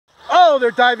Oh, they're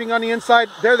diving on the inside.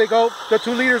 There they go. The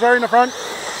 2 leaders are in the front.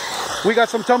 We got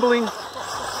some tumbling.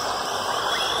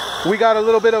 We got a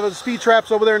little bit of a speed traps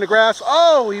over there in the grass.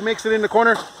 Oh, he makes it in the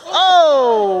corner.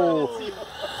 Oh!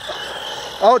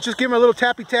 Oh, just give him a little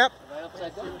tappy tap.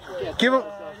 Give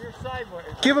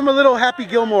him a little Happy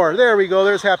Gilmore. There we go.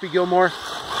 There's Happy Gilmore.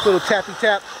 Little tappy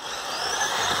tap.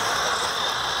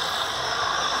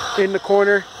 In the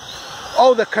corner.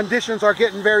 Oh, the conditions are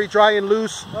getting very dry and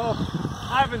loose. Oh,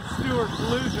 Ivan Stewart's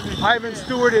losing his Ivan shit.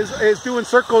 Stewart is doing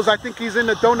circles. I think he's in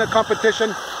the donut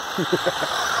competition.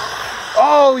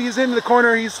 Oh, he's in the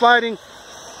corner. He's sliding.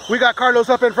 We got Carlos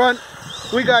up in front.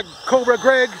 We got Cobra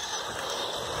Greg.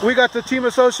 We got the Team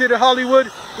Associated Hollywood.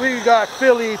 We got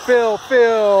Philly Phil.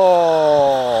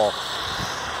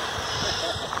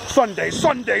 Sunday,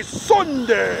 Sunday,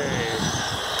 Sunday.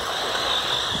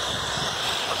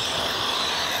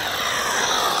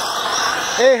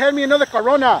 Hey, hand me another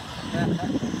Corona.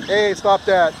 Hey, stop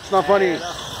that. It's not funny.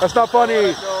 That's not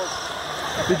funny.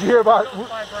 Did you hear about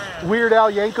Weird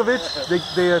Al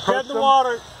Yankovic? They approached him.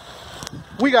 Water.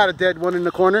 We got a dead one in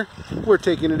the corner. We're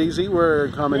taking it easy. We're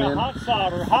coming in. Hot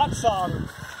solder, hot solder.